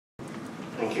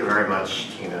Thank you very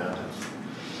much, Tina.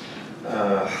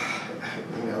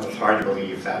 It's hard to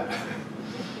believe that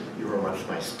you were once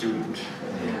my student.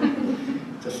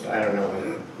 I don't know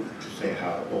what to say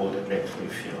how old it makes me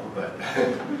feel, but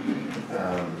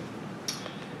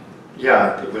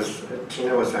yeah,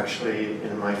 Tina was actually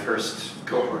in my first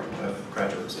cohort of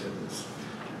graduate students,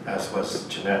 as was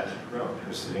Jeanette Rowe,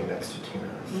 who's sitting next to Tina.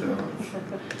 So,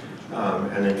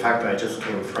 and in fact, I just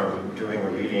came from doing a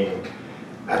reading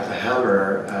at the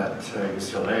Hammer at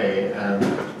UCLA, and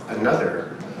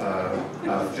another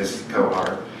of this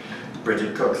cohort,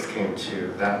 Bridget Cooks, came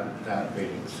to that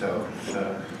reading, so it's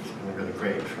been really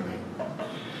great for me.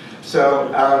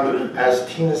 So, as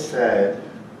Tina said,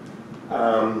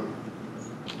 I'm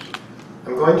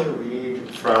going to read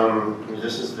from,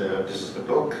 this is the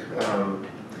book,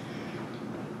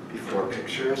 Before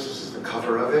Pictures. This is the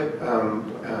cover of it.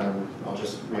 I'll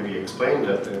just maybe explain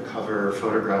that the cover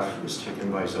photograph was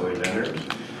taken by Zoe Leonard,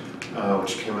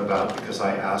 which came about because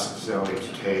I asked Zoe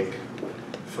to take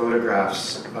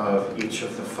photographs of each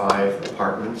of the 5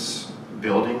 apartments,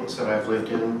 buildings that I've lived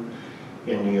in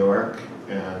New York,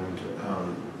 and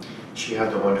she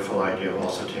had the wonderful idea of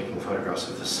also taking photographs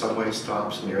of the subway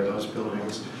stops near those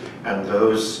buildings, and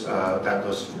those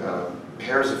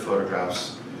pairs of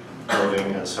photographs,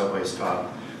 building and subway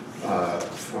stop,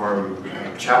 form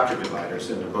chapter dividers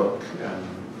in the book, and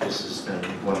this is then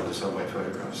one of the subway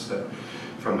photographs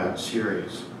from that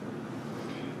series.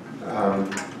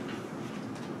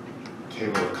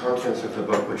 Table of contents of the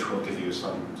book, which will give you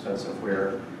some sense of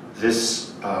where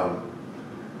this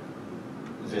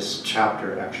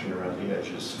chapter, Action Around the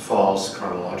Edges, falls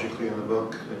chronologically in the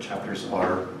book. The chapters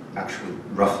are actually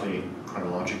roughly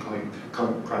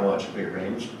chronologically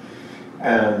arranged.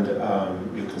 And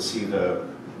you can see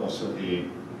also the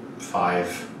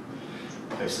 5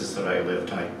 places that I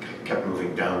lived. I kept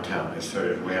moving downtown. I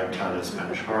started way uptown in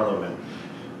Spanish Harlem, and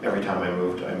every time I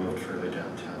moved further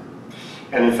downtown.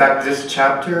 And in fact, this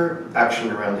chapter,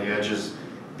 Action Around the Edges,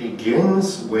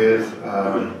 begins with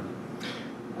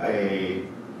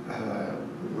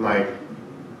my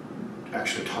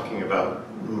actually talking about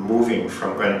moving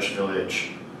from Greenwich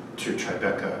Village to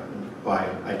Tribeca, and why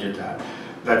I did that.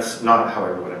 That's not,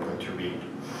 however, what I'm going to read.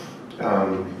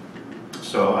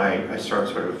 So I start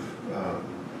sort of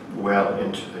well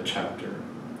into the chapter.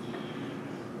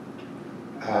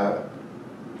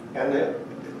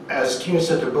 As Tina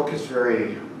said, the book is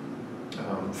very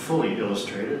fully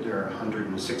illustrated. There are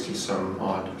 160 some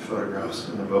odd photographs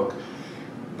in the book.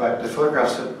 But the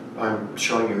photographs that I'm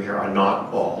showing you here are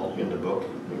not all in the book,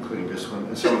 including this one,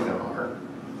 and some of them are.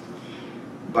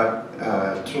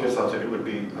 But Tina thought that it would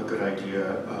be a good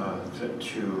idea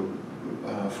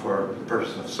for the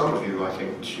purpose of some of you, I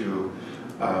think, to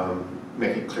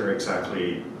make it clear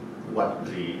exactly what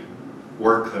the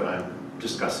work that I'm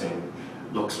discussing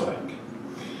looks like.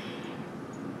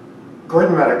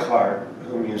 Gordon Matta-Clark,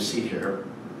 whom you see here,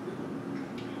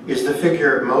 is the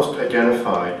figure most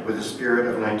identified with the spirit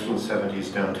of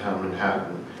 1970s downtown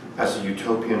Manhattan as a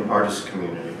utopian artist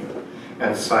community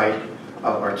and site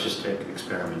of artistic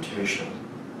experimentation.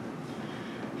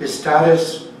 His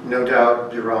status, no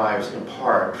doubt, derives in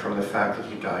part from the fact that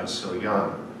he died so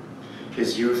young.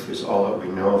 His youth is all that we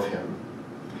know of him.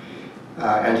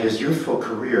 And his youthful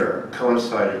career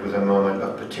coincided with a moment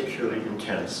of particularly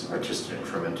intense artistic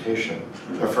fermentation.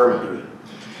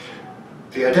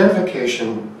 The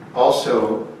identification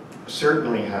also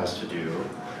certainly has to do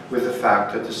with the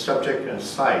fact that the subject and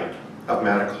site of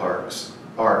Matta-Clark's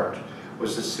art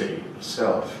was the city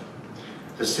itself.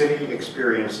 The city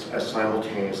experienced as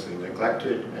simultaneously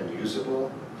neglected and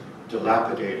usable,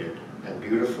 dilapidated and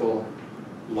beautiful,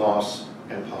 loss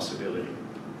and possibility.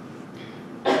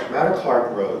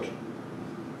 Matta-Clark wrote,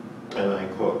 and I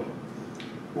quote,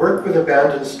 "Work with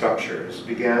abandoned structures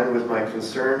began with my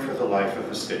concern for the life of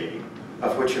a city,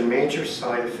 of which a major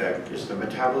side effect is the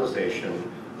metabolization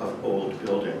of old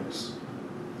buildings.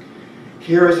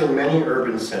 Here, as in many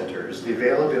urban centers, the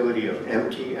availability of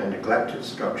empty and neglected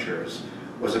structures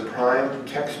was a prime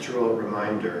textual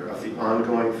reminder of the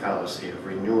ongoing fallacy of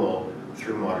renewal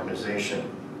through modernization.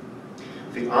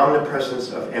 The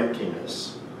omnipresence of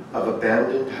emptiness, of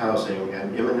abandoned housing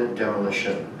and imminent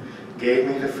demolition gave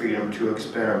me the freedom to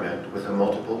experiment with the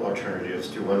multiple alternatives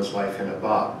to one's life in a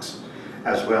box,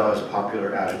 as well as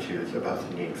popular attitudes about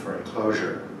the need for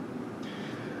enclosure.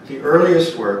 The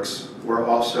earliest works were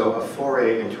also a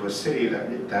foray into a city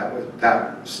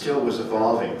that still was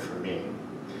evolving for me.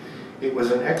 It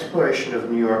was an exploration of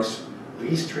New York's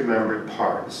least remembered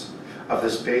parts, of the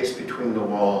space between the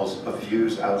walls of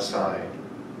views outside,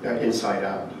 inside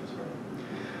out.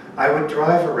 I would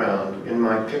drive around in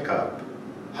my pickup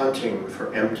hunting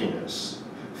for emptiness,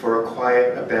 for a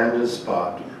quiet, abandoned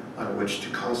spot on which to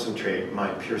concentrate my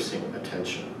piercing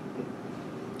attention.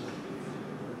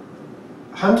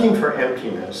 Hunting for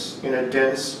emptiness in a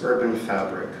dense urban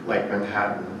fabric like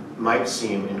Manhattan might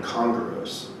seem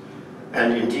incongruous,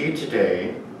 and indeed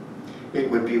today it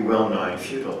would be well-nigh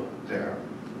futile there.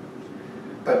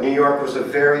 But New York was a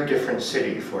very different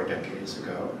city 4 decades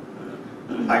ago.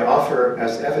 I offer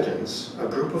as evidence a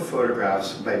group of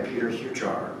photographs by Peter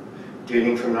Hujar,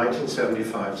 dating from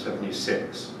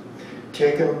 1975-76,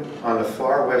 taken on the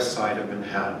far west side of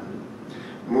Manhattan,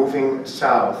 moving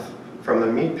south from the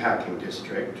meatpacking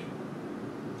district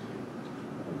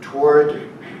toward,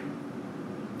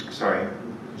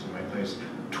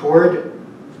 toward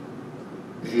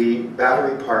the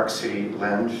Battery Park City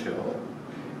landfill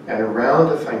and around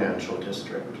the financial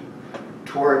district,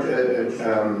 toward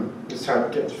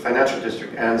financial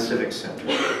district and civic center.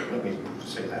 Let me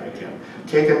say that again.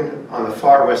 Taken on the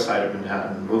far west side of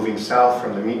Manhattan, moving south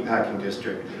from the meatpacking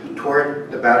district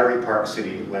toward the Battery Park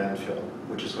City landfill,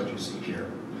 which is what you see here,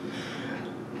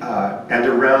 and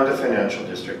around the financial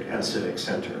district and civic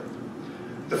center.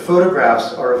 The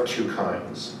photographs are of 2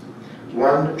 kinds.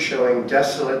 One showing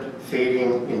desolate,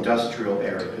 fading industrial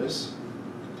areas,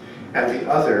 and the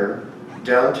other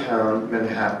downtown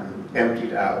Manhattan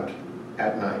emptied out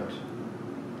at night.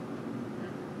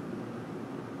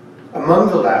 Among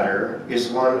the latter is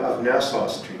one of Nassau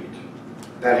Street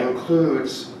that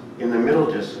includes, in the middle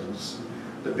distance,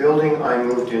 the building I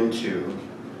moved into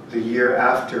the year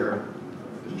after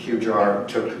Hujar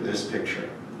took this picture.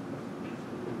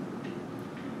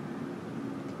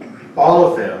 All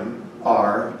of them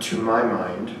are, to my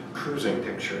mind, cruising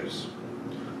pictures.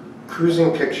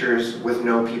 Cruising pictures with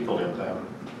no people in them.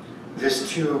 This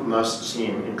too must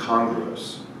seem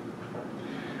incongruous.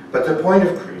 But the point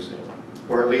of cruising,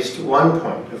 or at least one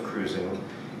point of cruising,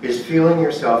 is feeling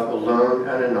yourself alone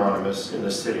and anonymous in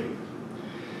the city.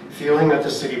 Feeling that the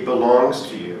city belongs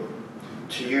to you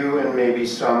and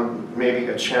maybe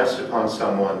a chance upon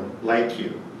someone like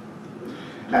you,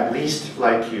 at least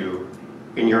like you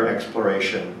in your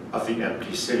exploration of the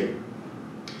empty city.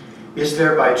 Is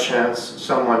there by chance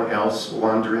someone else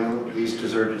wandering these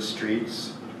deserted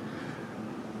streets?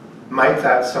 Might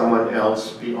that someone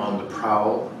else be on the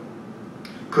prowl?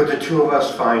 Could the 2 of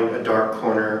us find a dark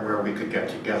corner where we could get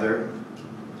together?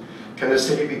 Can the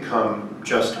city become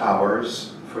just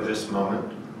ours for this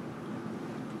moment?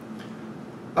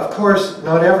 Of course,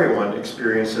 not everyone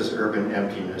experiences urban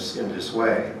emptiness in this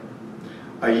way.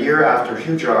 A year after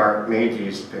Hujar made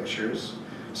these pictures,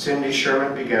 Cindy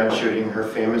Sherman began shooting her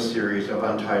famous series of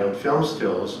untitled film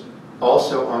stills,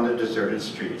 also on the deserted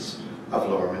streets of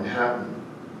Lower Manhattan.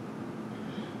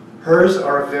 Hers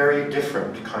are a very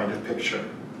different kind of picture,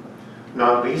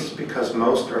 not least because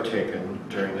most are taken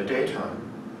during the daytime.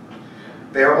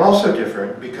 They are also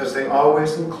different because they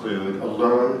always include a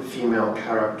lone female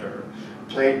character,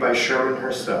 played by Sherman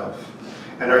herself,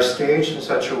 and are staged in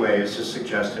such a way as to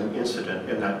suggest an incident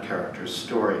in that character's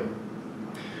story.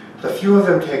 The few of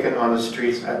them taken on the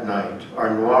streets at night are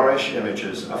noirish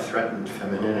images of threatened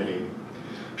femininity,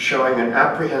 showing an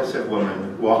apprehensive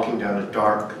woman walking down a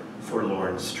dark,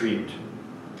 forlorn street.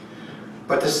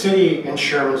 But the city in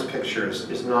Sherman's pictures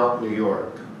is not New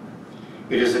York.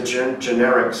 It is a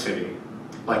generic city,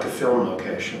 like a film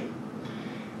location.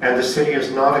 And the city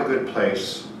is not a good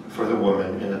place for the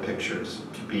woman in the pictures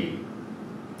to be.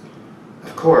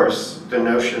 Of course, the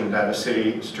notion that a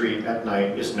city street at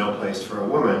night is no place for a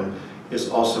woman is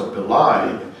also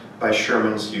belied by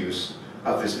Sherman's use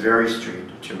of this very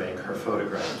street to make her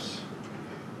photographs.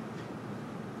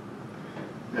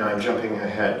 Now I'm jumping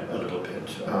ahead a little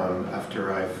bit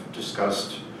after I've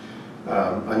discussed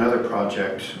another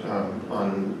project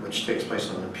which takes place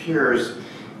on the piers,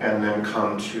 and then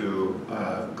come to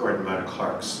Gordon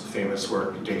Matta-Clark's famous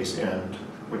work, Day's End,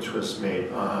 which was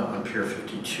made on Pier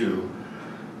 52,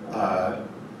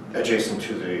 adjacent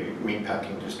to the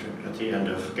meatpacking district at the end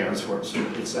of Gansevoort Street.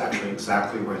 It's actually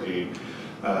exactly where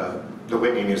the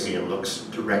Whitney Museum looks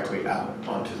directly out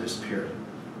onto this pier.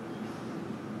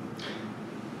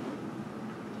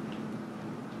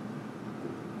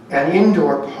 An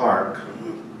indoor park,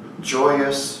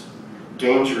 joyous,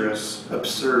 dangerous,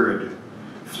 absurd,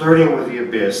 flirting with the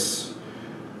abyss.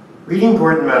 Reading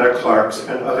Gordon Matta-Clark's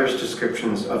and others'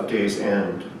 descriptions of Day's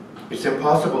End, it's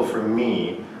impossible for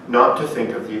me not to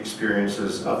think of the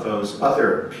experiences of those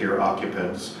other pier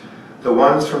occupants, the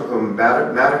ones from whom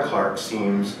Matta-Clark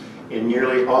seems, in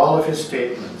nearly all of his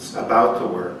statements about the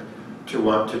work, to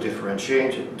want to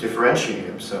differentiate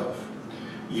himself.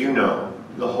 You know,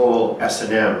 the whole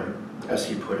S&M, as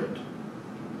he put it.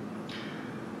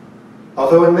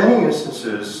 Although in many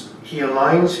instances he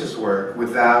aligns his work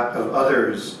with that of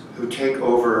others who take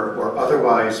over or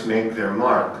otherwise make their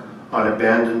mark on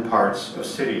abandoned parts of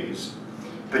cities,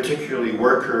 particularly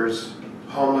workers,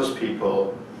 homeless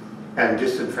people, and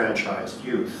disenfranchised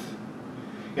youth.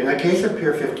 In the case of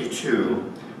Pier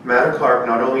 52, Matta-Clark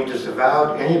not only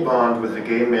disavowed any bond with the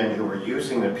gay men who were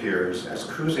using the piers as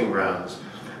cruising grounds,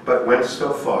 but went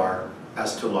so far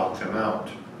as to lock them out.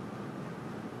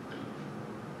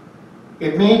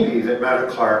 It may be that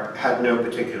Matta-Clark had no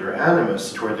particular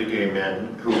animus toward the gay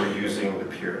men who were using the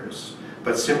piers,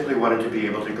 but simply wanted to be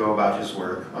able to go about his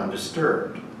work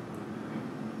undisturbed,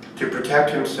 to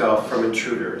protect himself from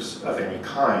intruders of any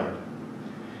kind.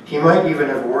 He might even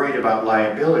have worried about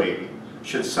liability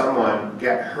should someone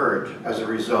get hurt as a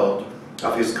result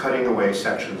of his cutting away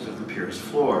sections of the pier's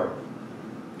floor.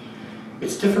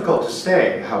 It's difficult to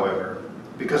say, however,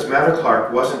 because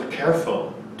Matta-Clark wasn't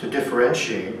careful to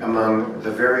differentiate among the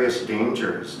various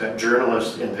dangers that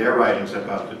journalists in their writings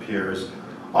about the piers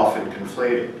often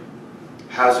conflated: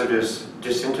 hazardous,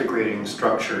 disintegrating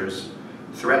structures,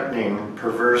 threatening,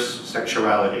 perverse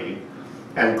sexuality,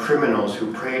 and criminals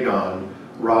who preyed on,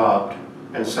 robbed,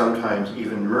 and sometimes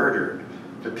even murdered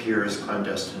the pier's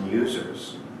clandestine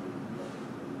users.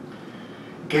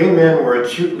 Gay men were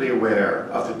acutely aware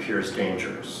of the pier's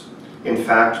dangers. In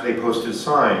fact, they posted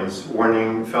signs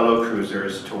warning fellow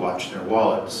cruisers to watch their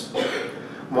wallets.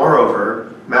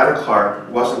 Moreover, Matta-Clark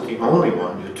wasn't the only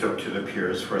one who took to the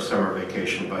piers for a summer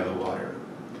vacation by the water.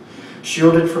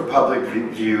 Shielded from public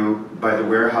view by the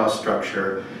warehouse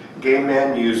structure, gay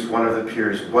men used one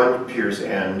pier's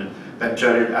end that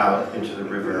jutted out into the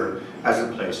river as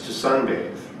a place to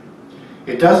sunbathe.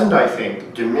 It doesn't, I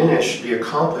think, diminish the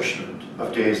accomplishment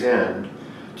of Day's End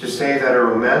to say that a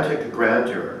romantic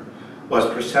grandeur was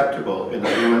perceptible in the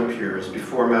ruined piers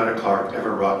before Matta-Clark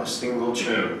ever wrought a single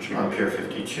change on Pier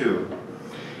 52,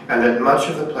 and that much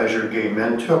of the pleasure gay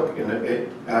men took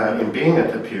in being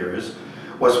at the piers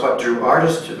was what drew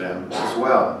artists to them as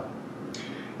well.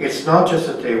 It's not just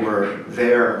that they were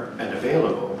there and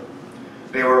available,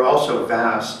 they were also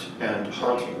vast and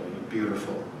hauntingly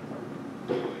beautiful.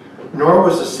 Nor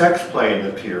was the sex play in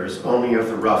the piers only of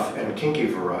the rough and kinky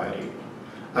variety,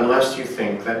 unless you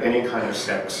think that any kind of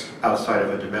sex outside of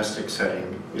a domestic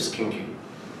setting is kinky.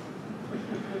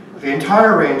 The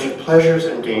entire range of pleasures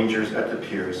and dangers at the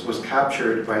piers was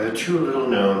captured by the too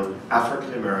little-known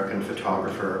African-American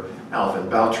photographer Alvin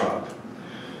Baltrop,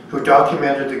 who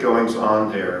documented the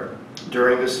goings-on there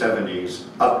during the 70s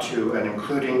up to and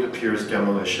including the pier's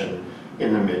demolition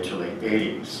in the mid to late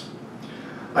 80s.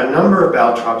 A number of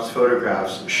Baltrop's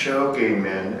photographs show gay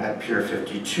men at Pier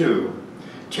 52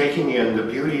 taking in the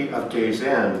beauty of Day's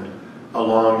End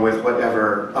along with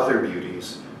whatever other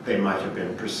beauties they might have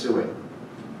been pursuing.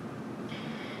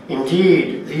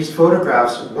 Indeed, these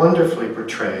photographs wonderfully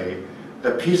portray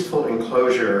the peaceful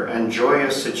enclosure and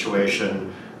joyous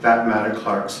situation that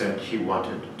Matta-Clark said he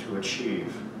wanted to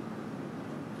achieve.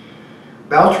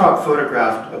 Baltrop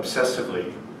photographed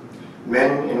obsessively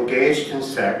men engaged in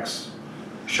sex,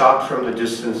 shot from the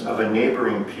distance of a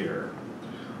neighboring pier,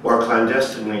 or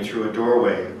clandestinely through a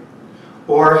doorway,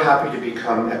 or happy to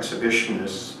become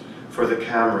exhibitionists for the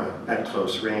camera at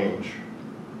close range.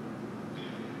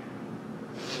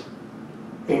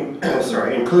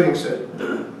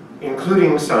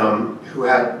 Including some who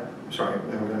had,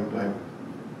 I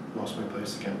lost my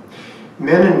place again.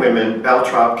 Men and women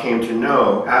Baltrop came to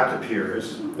know at the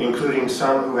piers, including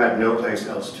some who had no place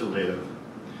else to live.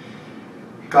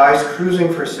 Guys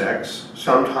cruising for sex,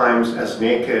 sometimes as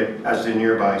naked as the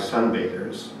nearby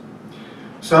sunbathers.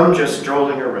 Some just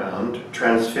strolling around,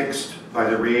 transfixed by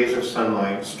the rays of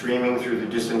sunlight streaming through the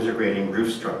disintegrating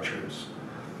roof structures.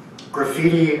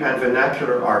 Graffiti and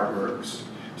vernacular artworks,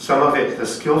 some of it the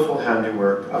skillful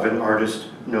handiwork of an artist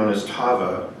known as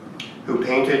Tava, who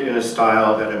painted in a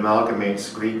style that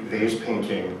amalgamates Greek vase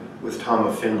painting with Tom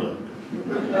of Finland.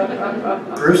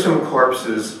 Gruesome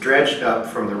corpses dredged up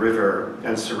from the river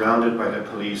and surrounded by the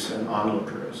police and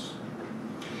onlookers.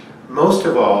 Most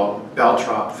of all,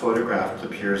 Baltrop photographed the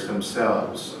piers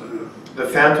themselves. The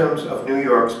phantoms of New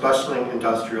York's bustling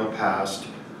industrial past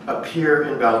appear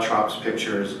in Baltrop's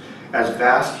pictures as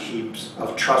vast heaps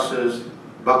of trusses,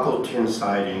 buckled tin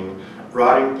siding,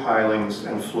 rotting pilings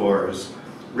and floors,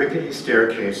 rickety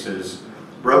staircases,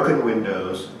 broken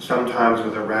windows, sometimes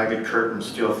with a ragged curtain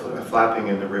still flapping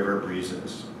in the river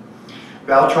breezes.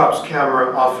 Baltrop's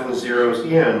camera often zeroes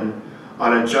in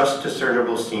on a just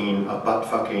discernible scene of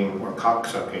butt-fucking or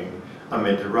cock-sucking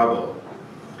amid the rubble.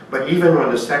 But even when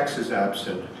the sex is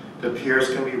absent, the piers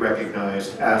can be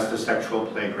recognized as the sexual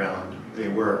playground they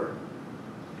were.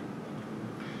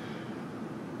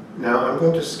 Now I'm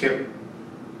going to skip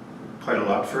quite a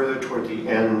lot further toward the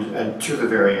end, and to the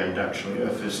very end actually,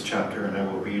 of this chapter, and I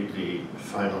will read the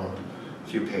final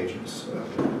few pages.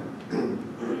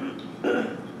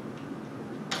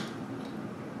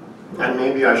 And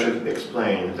maybe I should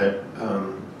explain that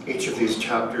each of these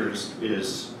chapters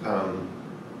is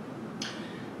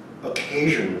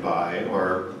occasioned by,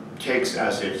 or takes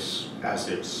as its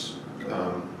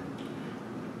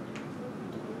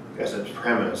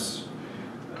premise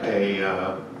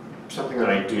something that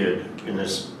I did in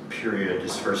this period,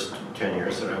 this first 10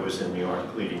 years that I was in New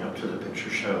York leading up to the picture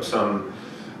show, some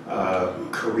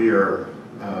career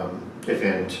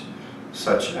event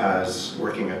such as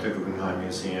working at the Guggenheim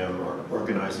Museum or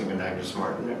organizing an Agnes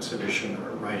Martin exhibition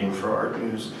or writing for Art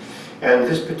News. And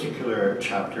this particular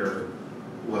chapter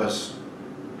was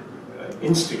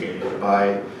instigated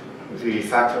by the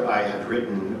fact that I had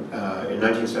written in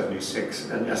 1976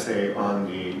 an essay on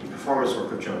the performance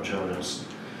work of Joan Jonas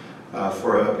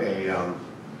for a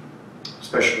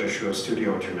special issue of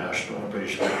Studio International, a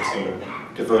British magazine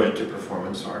devoted to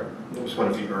performance art. It was one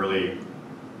of the early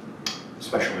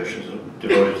special issues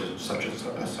devoted to such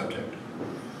a subject.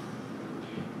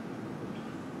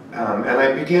 And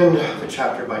I begin the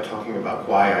chapter by talking about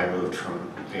why I moved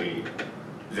from the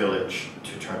village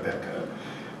to Tribeca,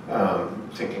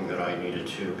 thinking that I needed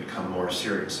to become more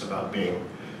serious about being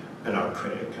an art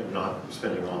critic and not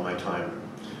spending all my time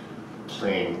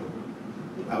playing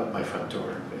out my front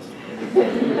door, basically.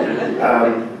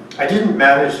 I didn't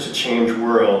manage to change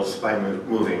worlds by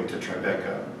moving to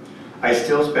Tribeca. I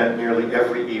still spent nearly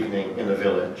every evening in the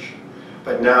village,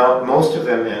 but now most of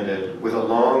them ended with a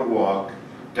long walk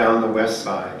down the west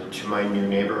side to my new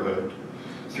neighborhood,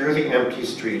 through the empty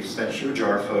streets that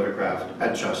Hujar photographed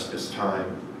at just this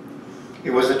time.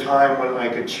 It was a time when I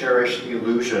could cherish the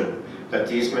illusion that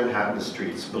these Manhattan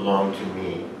streets belonged to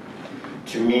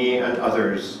me and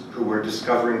others who were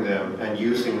discovering them and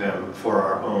using them for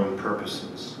our own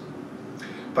purposes.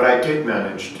 But I did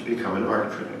manage to become an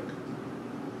art critic.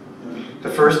 The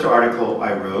first article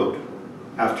I wrote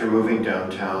after moving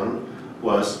downtown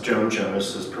was Joan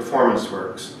Jonas's performance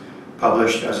works,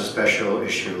 published as a special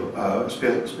issue,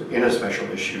 in a special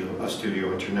issue of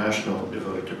Studio International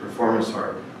devoted to performance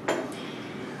art.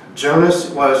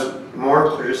 Jonas was more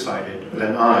clear-sighted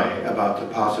than I about the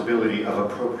possibility of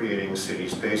appropriating city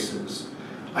spaces.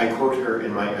 I quote her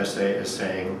in my essay as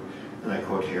saying, and I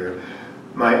quote here,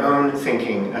 "My own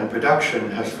thinking and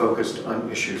production has focused on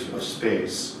issues of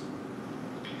space.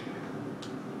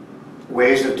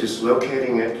 Ways of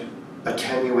dislocating it,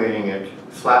 attenuating it,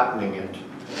 flattening it,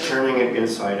 turning it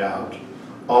inside out,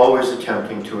 always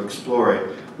attempting to explore it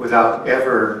without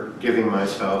ever giving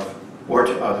myself or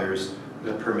to others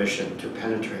the permission to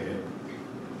penetrate it."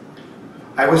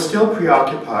 I was still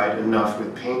preoccupied enough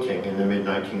with painting in the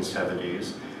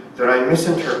mid-1970s that I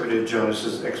misinterpreted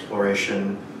Jonas's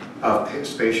exploration of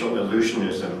spatial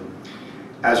illusionism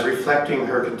as reflecting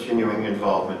her continuing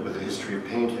involvement with the history of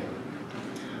painting.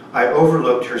 I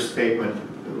overlooked her statement,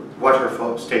 what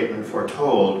her statement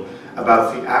foretold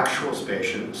about the actual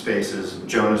spaces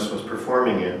Jonas was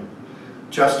performing in,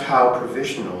 just how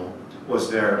provisional was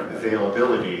their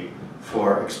availability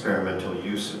for experimental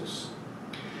uses.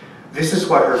 This is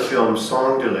what her film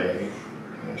Song Delay,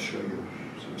 I'll show you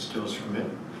some stills from it.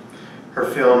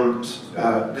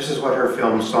 This is what her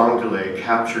film Song Delay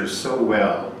captures so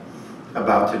well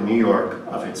about the New York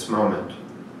of its moment.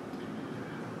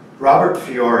 Robert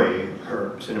Fiore,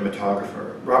 her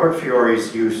cinematographer, Robert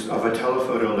Fiore's use of a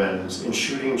telephoto lens in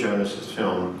shooting Jonas's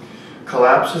film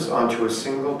collapses onto a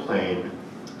single plane,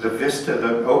 the vista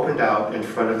that opened out in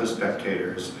front of the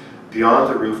spectators beyond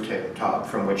the rooftop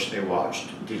from which they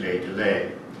watched Delay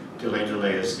Delay. Delay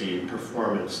Delay is the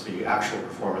performance, the actual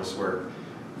performance work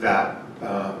that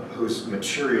whose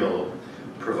material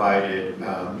provided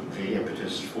the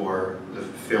impetus for the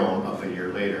film of a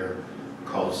year later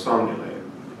called Song Delay.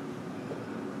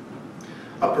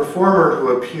 A performer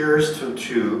who appears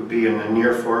to be in the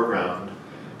near foreground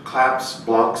claps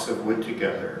blocks of wood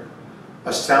together.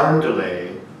 A sound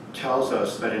delay tells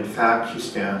us that in fact he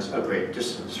stands a great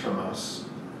distance from us.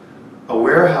 A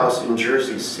warehouse in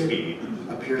Jersey City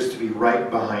appears to be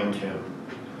right behind him,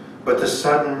 but the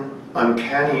sudden,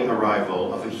 uncanny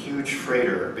arrival of a huge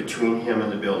freighter between him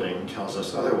and the building tells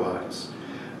us otherwise,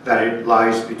 that in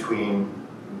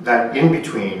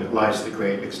between lies the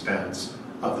great expanse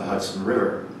of the Hudson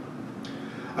River.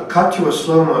 A cut to a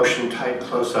slow-motion tight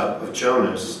close-up of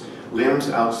Jonas,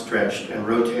 limbs outstretched and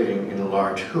rotating in a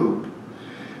large hoop,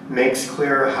 makes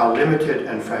clear how limited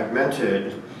and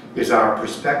fragmented is our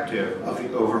perspective of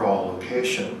the overall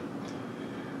location.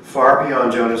 Far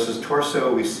beyond Jonas's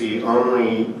torso, we see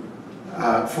only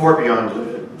For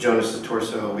beyond Jonas's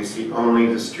torso, we see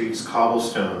only the street's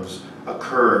cobblestones, a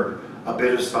curb, a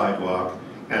bit of sidewalk,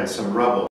 and some rubble.